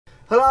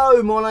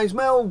Hello, my name's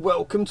Mel,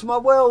 welcome to my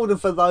world,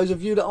 and for those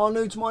of you that are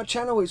new to my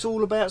channel, it's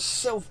all about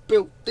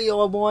self-built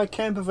DIY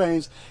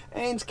campervans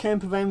and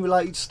campervan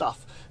related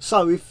stuff.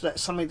 So if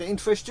that's something that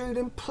interests you,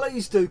 then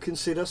please do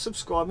consider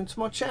subscribing to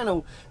my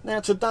channel.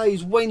 Now today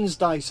is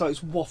Wednesday, so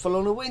it's Waffle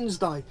on a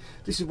Wednesday.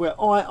 This is where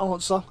I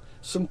answer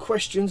some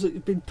questions that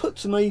have been put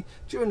to me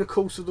during the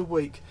course of the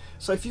week.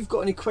 So if you've got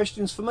any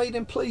questions for me,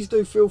 then please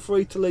do feel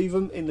free to leave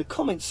them in the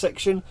comments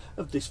section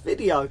of this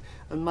video,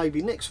 and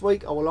maybe next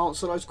week I will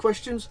answer those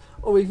questions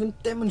or even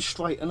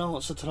demonstrate an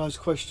answer to those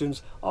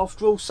questions.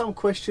 After all, some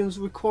questions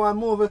require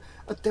more of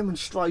a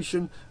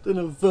demonstration than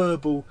a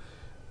verbal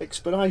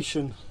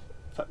explanation,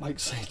 if that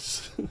makes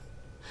sense.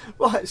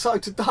 Right, so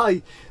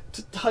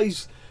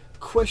today's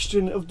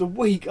question of the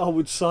week, I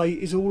would say,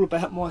 is all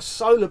about my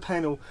solar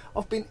panel.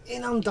 I've been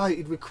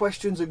inundated with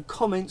questions and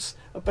comments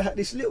about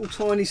this little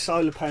tiny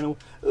solar panel.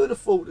 Who would have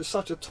thought that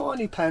such a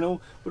tiny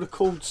panel would have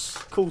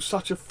caused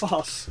such a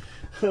fuss?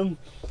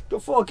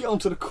 Before I get on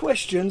to the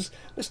questions,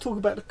 let's talk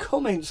about the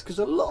comments, because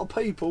a lot of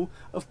people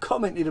have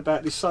commented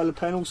about this solar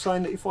panel,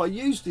 saying that if I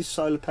use this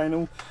solar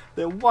panel,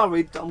 they're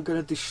worried that I'm going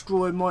to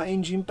destroy my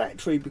engine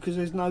battery because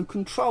there's no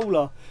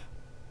controller.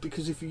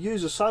 Because if you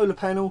use a solar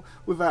panel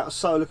without a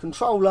solar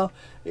controller,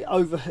 it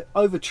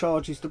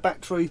overcharges the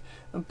battery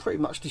and pretty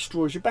much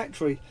destroys your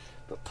battery.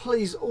 But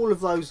please, all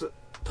of those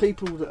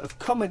people that have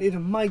commented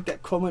and made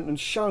that comment and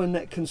shown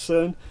that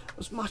concern,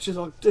 as much as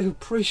I do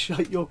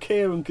appreciate your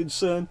care and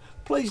concern,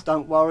 please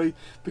don't worry,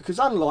 because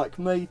unlike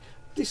me,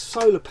 this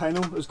solar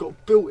panel has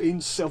got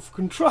built-in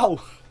self-control.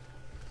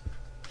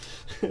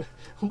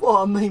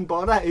 What I mean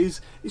by that is,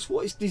 it's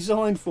what it's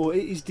designed for.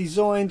 It is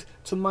designed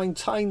to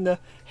maintain the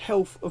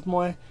health of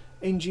my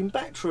engine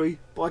battery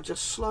by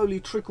just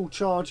slowly trickle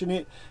charging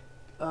it,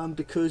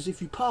 because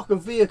if you park a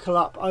vehicle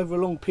up over a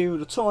long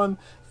period of time,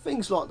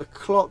 things like the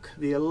clock,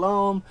 the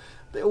alarm,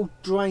 it all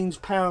drains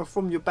power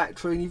from your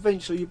battery and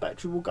eventually your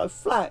battery will go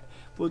flat.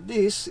 Well,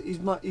 this is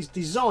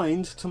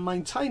designed to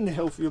maintain the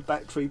health of your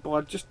battery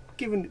by just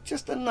giving it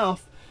just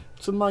enough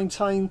to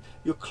maintain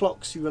your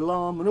clocks, your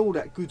alarm and all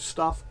that good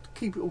stuff,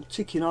 keep it all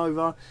ticking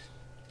over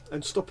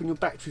and stopping your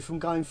battery from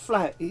going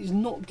flat. It is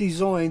not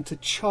designed to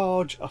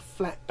charge a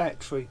flat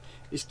battery.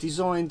 It's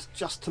designed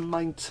just to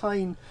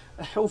maintain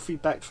a healthy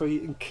battery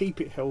and keep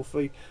it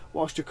healthy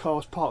whilst your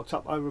car's parked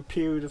up over a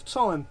period of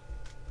time.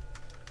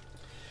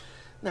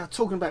 Now,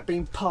 talking about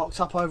being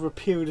parked up over a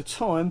period of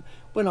time,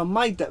 when I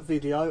made that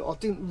video, I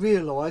didn't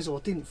realise, or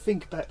I didn't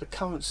think about the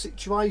current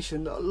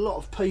situation that a lot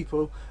of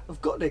people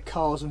have got their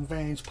cars and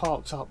vans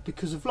parked up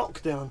because of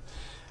lockdown.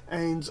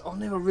 And I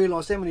never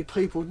realised how many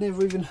people had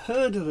never even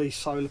heard of these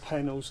solar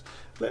panels,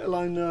 let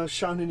alone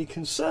shown any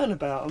concern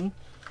about them.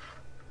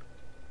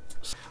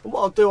 And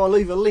what I'll do, I'll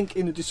leave a link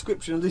in the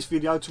description of this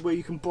video to where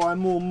you can buy a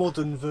more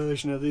modern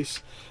version of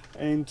this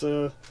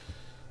and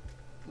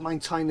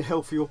maintain the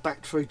health of your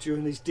battery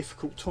during these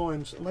difficult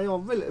times. And they are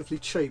relatively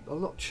cheap, a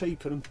lot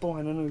cheaper than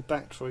buying a new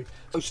battery.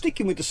 So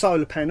sticking with the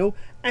solar panel,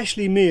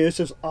 Ashley Mears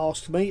has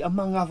asked me,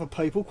 among other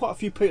people, quite a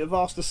few people have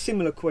asked a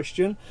similar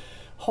question.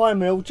 Hi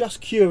Mel,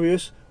 just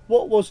curious,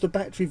 what was the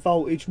battery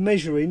voltage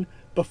measuring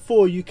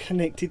before you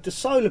connected the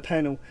solar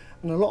panel?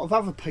 And a lot of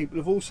other people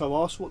have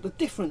also asked what the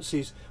difference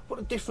is, what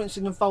the difference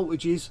in the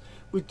voltage is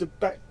with the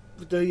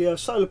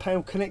solar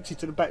panel connected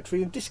to the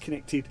battery and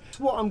disconnected.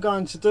 So what I'm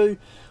going to do,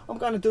 I'm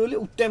going to do a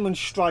little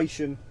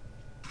demonstration.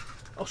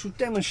 I shall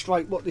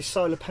demonstrate what this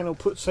solar panel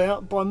puts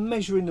out by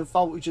measuring the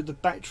voltage of the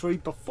battery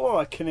before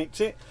I connect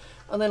it,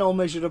 and then I'll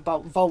measure the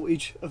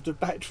voltage of the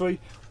battery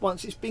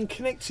once it's been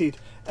connected,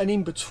 and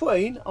in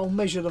between I'll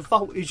measure the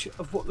voltage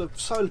of what the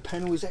solar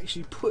panel is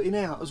actually putting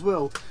out as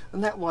well,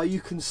 and that way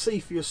you can see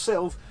for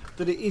yourself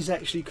that it is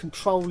actually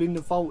controlling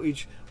the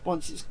voltage.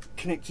 Once it's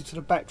connected to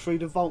the battery,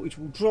 the voltage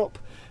will drop,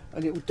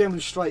 and it will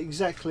demonstrate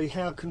exactly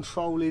how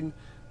controlling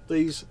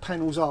these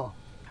panels are.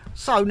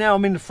 So now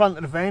I'm in the front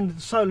of the van,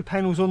 the solar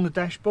panel's on the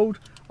dashboard.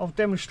 I'll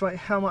demonstrate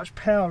how much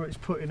power it's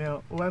putting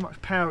out, or how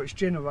much power it's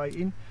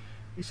generating.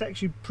 It's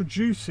actually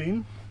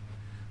producing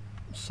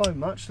so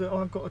much that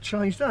I've got to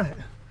change that.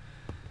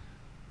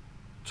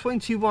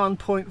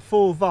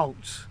 21.4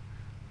 volts.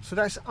 So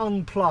that's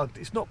unplugged.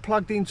 It's not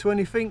plugged into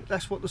anything.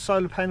 That's what the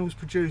solar panel is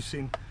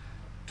producing.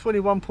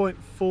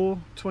 21.4,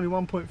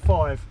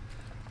 21.5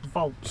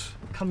 volts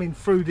coming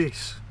through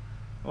this.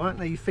 Alright,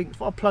 now you think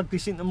if I plug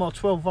this into my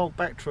 12 volt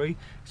battery,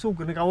 it's all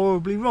going to go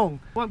horribly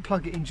wrong. I won't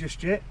plug it in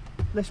just yet.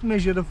 Let's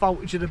measure the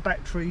voltage of the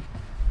battery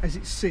as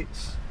it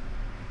sits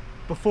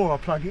before I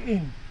plug it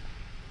in,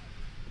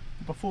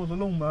 before the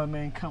lawnmower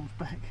man comes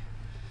back.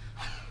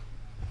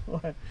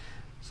 Right,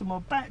 so my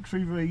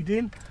battery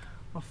reading,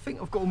 I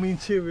think I've got all my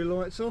interior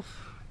lights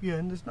off. Yeah,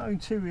 and there's no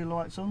interior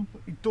lights on,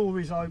 but the door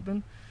is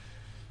open.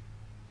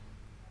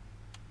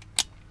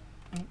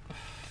 Let's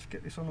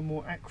get this on a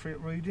more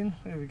accurate reading.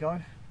 There we go.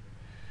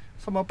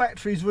 So my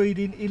battery's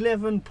reading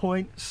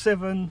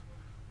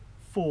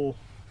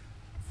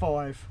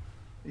 11.745.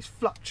 It's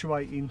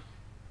fluctuating.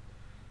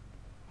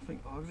 I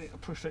think I need to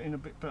push that in a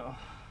bit better.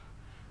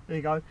 There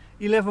you go,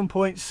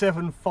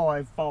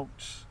 11.75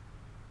 volts.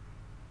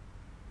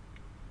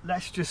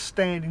 that's just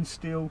standing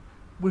still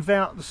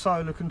without the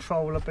solar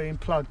controller being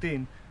plugged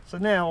in. So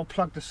now I'll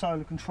plug the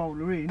solar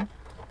controller in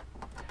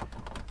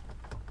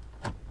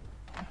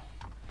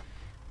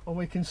and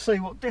we can see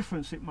what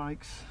difference it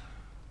makes.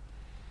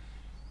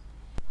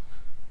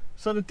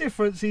 So the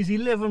difference is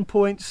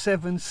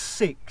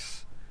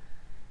 11.76.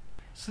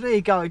 So there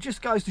you go, it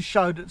just goes to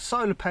show that the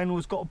solar panel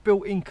has got a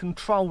built-in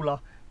controller,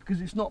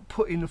 because it's not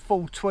putting the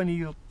full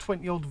 20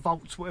 odd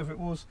volts, whatever it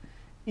was,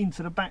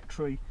 into the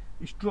battery.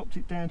 It's dropped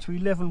it down to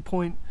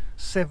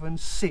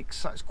 11.76,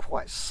 so it's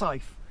quite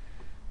safe.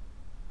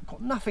 I've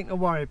got nothing to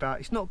worry about.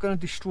 It's not going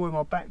to destroy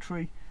my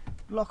battery.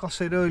 Like I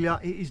said earlier,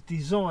 it is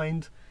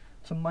designed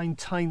to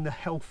maintain the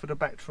health of the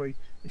battery.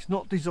 It's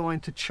not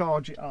designed to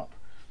charge it up.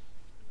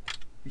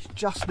 It's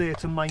just there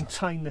to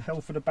maintain the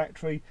health of the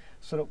battery,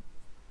 so that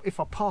if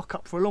I park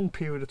up for a long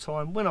period of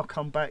time, when I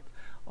come back,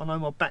 I know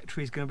my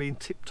battery is going to be in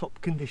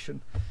tip-top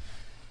condition.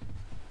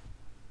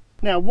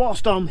 Now,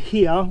 whilst I'm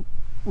here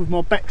with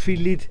my battery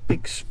lid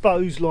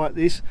exposed like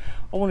this,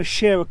 I want to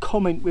share a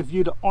comment with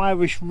you that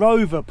Irish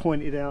Rover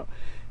pointed out.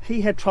 He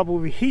had trouble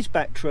with his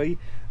battery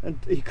and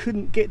he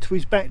couldn't get to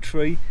his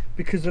battery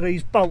because of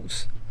these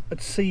bolts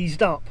had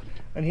seized up,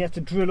 and he had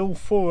to drill all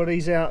 4 of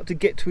these out to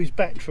get to his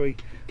battery.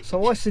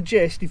 So I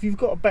suggest, if you've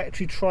got a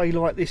battery tray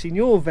like this in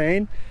your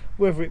van,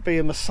 whether it be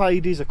a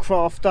Mercedes, a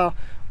Crafter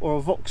or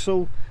a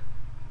Vauxhall,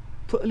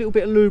 put a little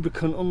bit of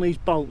lubricant on these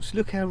bolts.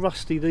 Look how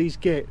rusty these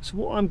get. So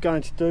what I'm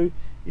going to do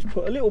is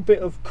put a little bit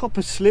of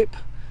copper slip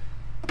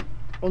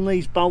on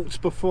these bolts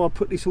before I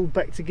put this all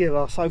back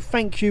together. So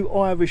thank you,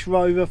 Irish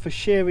Rover, for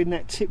sharing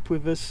that tip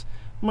with us.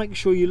 Make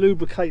sure you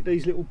lubricate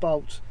these little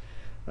bolts,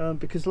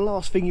 because the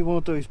last thing you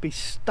want to do is be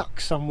stuck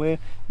somewhere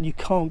and you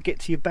can't get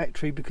to your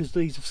battery because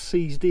these have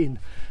seized in.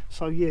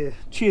 So yeah,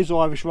 cheers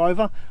Irish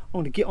Rover. I'm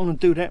going to get on and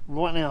do that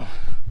right now.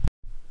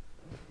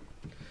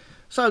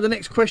 So the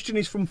next question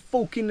is from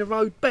In The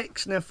Road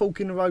Bex. Now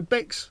In The Road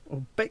Bex,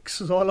 or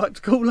Bex as I like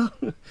to call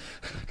her,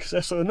 because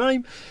that's her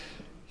name,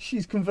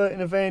 she's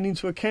converting a van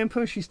into a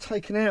camper. She's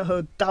taken out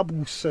her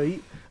double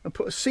seat and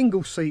put a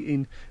single seat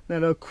in.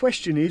 Now the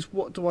question is,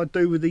 what do I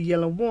do with the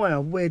yellow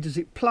wire? Where does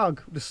it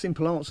plug? The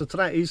simple answer to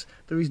that is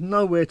there is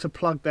nowhere to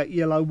plug that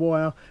yellow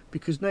wire,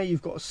 because now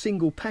you've got a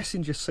single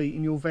passenger seat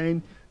in your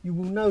van. You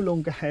will no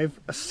longer have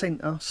a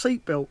centre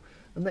seat belt,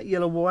 and that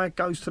yellow wire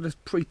goes to the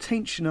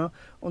pre-tensioner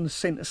on the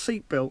centre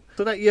seat belt.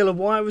 So that yellow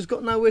wire has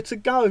got nowhere to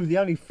go. The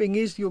only thing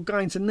is, you're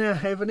going to now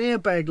have an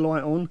airbag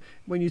light on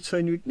when you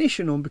turn your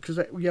ignition on, because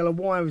that yellow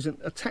wire isn't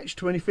attached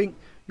to anything.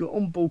 Your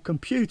onboard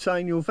computer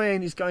in your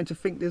van is going to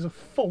think there's a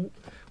fault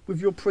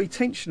with your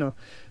pre-tensioner.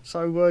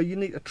 So you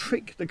need to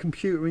trick the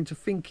computer into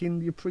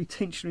thinking your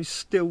pre-tensioner is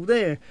still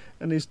there.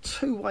 And there's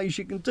 2 ways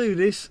you can do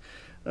this.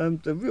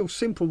 The real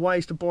simple way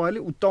is to buy a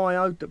little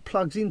diode that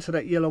plugs into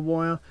that yellow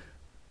wire,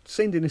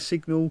 sending a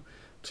signal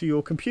to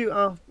your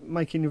computer,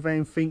 making your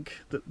van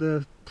think that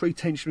the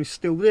pre-tensioner is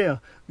still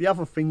there. The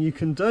other thing you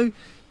can do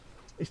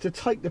is to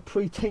take the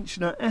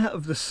pre-tensioner out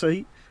of the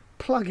seat,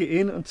 plug it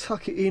in and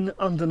tuck it in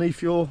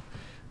underneath your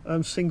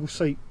single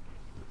seat.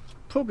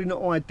 Probably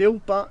not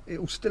ideal, but it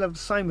will still have the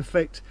same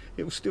effect.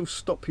 It will still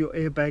stop your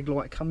airbag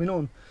light coming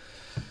on.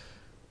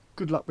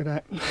 Good luck with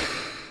that.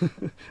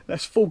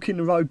 That's In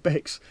The Road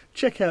Bex.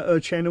 Check out her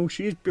channel.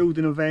 She is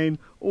building a van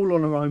all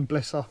on her own,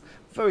 bless her.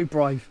 Very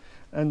brave.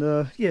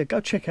 And yeah, go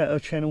check out her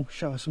channel,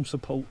 show her some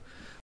support.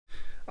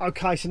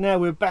 Okay, so now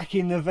we're back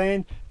in the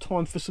van.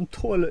 Time for some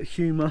toilet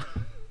humour.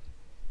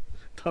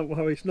 Don't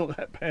worry, it's not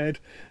that bad.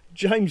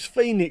 James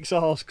Phoenix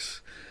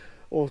asks,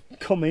 or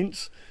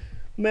comments,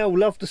 Mel,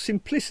 love the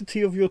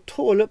simplicity of your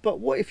toilet, but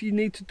what if you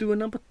need to do a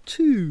number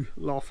 2?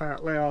 Laugh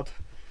out loud.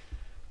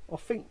 I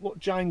think what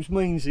James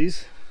means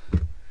is,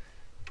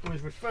 what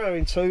he's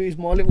referring to is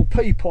my little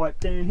pee pipe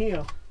down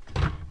here.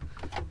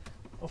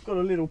 I've got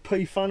a little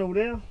pee funnel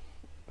there.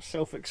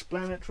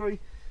 Self-explanatory,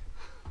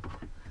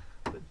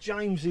 but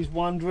James is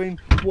wondering,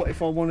 what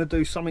if I want to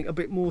do something a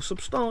bit more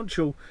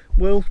substantial?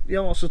 Well, the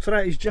answer to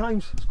that is,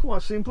 James, it's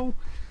quite simple.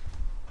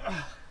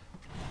 I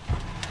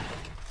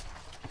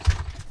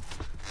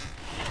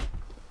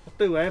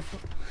do have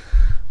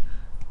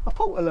a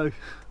portaloo,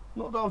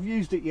 not that I've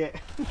used it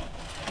yet.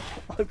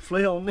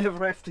 Hopefully I'll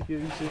never have to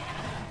use it.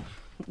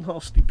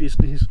 Nasty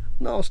business,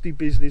 nasty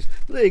business.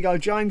 But there you go,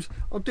 James,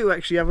 I do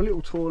actually have a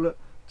little toilet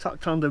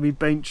tucked under my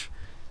bench,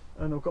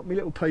 and I've got my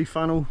little pee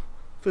funnel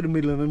for the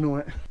middle of the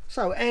night.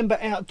 So Amber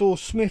Outdoor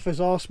Smith has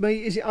asked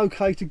me, is it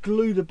okay to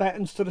glue the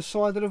battens to the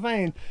side of the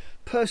van?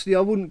 Personally, I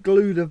wouldn't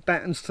glue the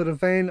battens to the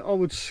van. I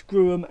would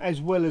screw them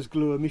as well as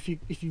glue them if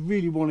you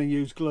really want to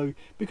use glue,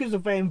 because the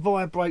van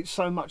vibrates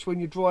so much when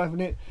you're driving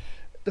it.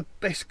 The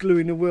best glue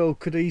in the world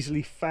could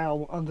easily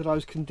fail under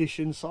those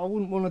conditions, so I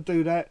wouldn't want to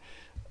do that.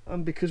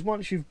 Because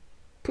once you've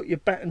put your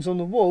battens on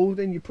the wall,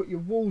 then you put your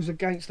walls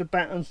against the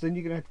battens, then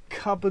you're going to have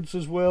cupboards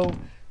as well,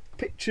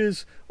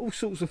 pictures, all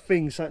sorts of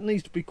things, so it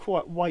needs to be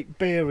quite weight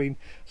bearing.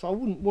 So I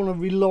wouldn't want to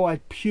rely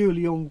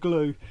purely on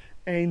glue.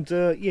 And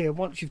yeah,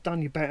 once you've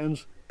done your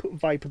battens, put a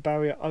vapor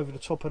barrier over the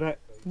top of that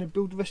and then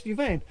build the rest of your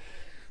van.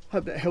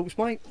 Hope that helps,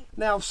 mate.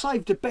 Now, I've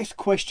saved the best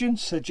question,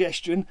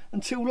 suggestion,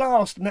 until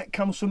last, and that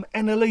comes from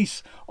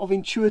Annalise of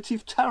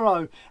Intuitive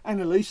Tarot.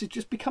 Annalise has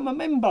just become a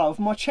member of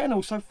my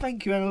channel, so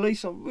thank you,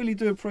 Annalise. I really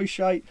do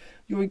appreciate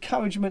your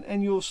encouragement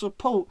and your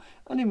support.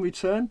 And in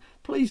return,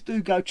 please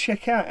do go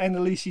check out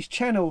Annalise's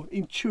channel,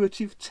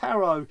 Intuitive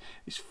Tarot.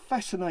 It's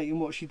fascinating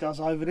what she does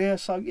over there,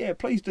 so yeah,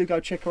 please do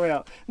go check her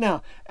out.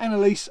 Now,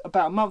 Annalise,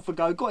 about a month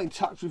ago, got in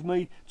touch with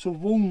me to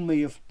warn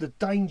me of the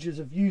dangers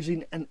of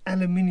using an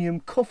aluminium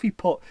coffee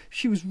pot.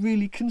 She was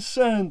really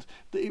concerned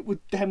that it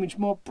would damage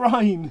my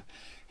brain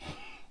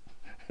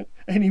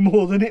any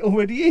more than it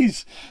already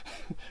is,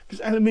 because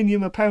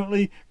aluminium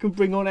apparently can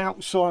bring on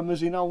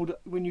Alzheimer's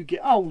when you get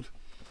old.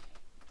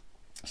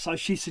 So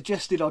she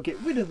suggested I get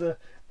rid of the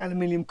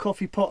aluminium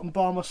coffee pot and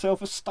buy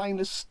myself a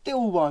stainless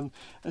steel one,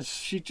 as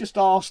she just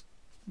asked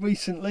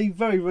recently,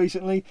 very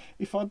recently,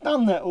 if I'd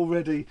done that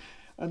already.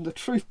 And the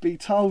truth be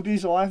told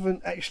is I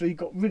haven't actually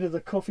got rid of the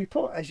coffee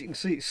pot. As you can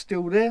see, it's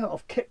still there.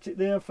 I've kept it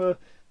there for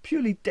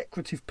purely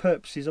decorative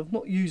purposes. I've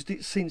not used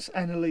it since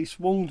Annalise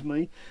warned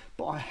me,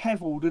 but I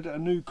have ordered a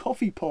new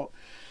coffee pot,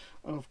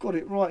 and I've got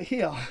it right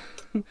here.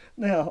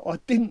 Now, I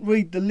didn't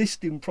read the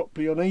listing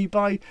properly on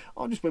eBay.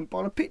 I just went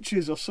by the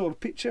pictures. I saw the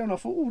picture and I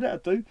thought, oh, that'll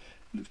do.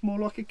 It looks more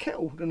like a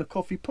kettle than a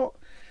coffee pot.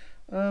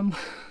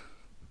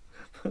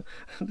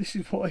 This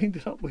is what I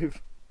ended up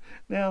with.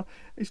 Now,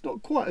 it's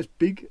not quite as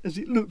big as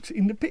it looked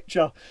in the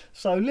picture.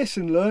 So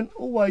lesson learned,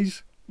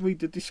 always read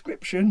the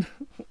description,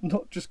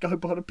 not just go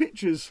by the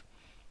pictures,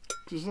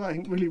 because they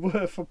ain't really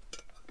worth a,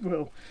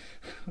 well,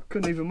 I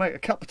couldn't even make a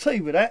cup of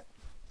tea with that.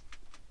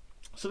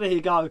 So there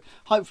you go.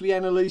 Hopefully,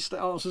 Annalise,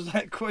 that answers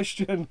that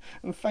question,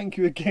 and thank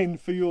you again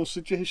for your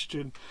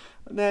suggestion.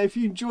 Now, if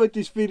you enjoyed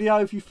this video,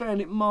 if you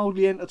found it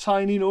mildly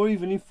entertaining or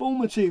even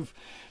informative,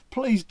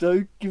 please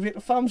do give it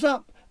a thumbs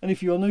up. And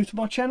if you're new to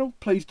my channel,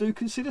 please do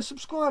consider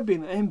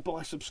subscribing. And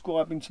by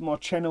subscribing to my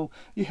channel,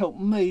 you help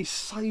me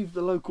save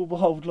the local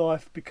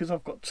wildlife, because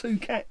I've got 2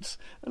 cats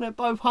and they're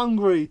both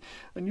hungry,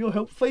 and you'll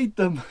help feed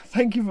them.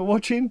 Thank you for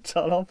watching.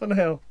 Ta-ra for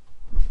now.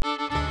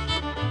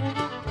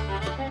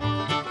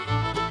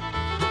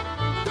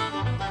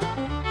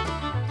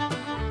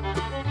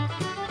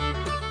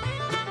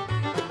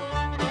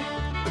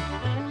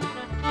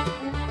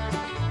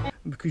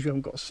 Because you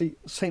haven't got a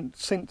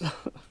scent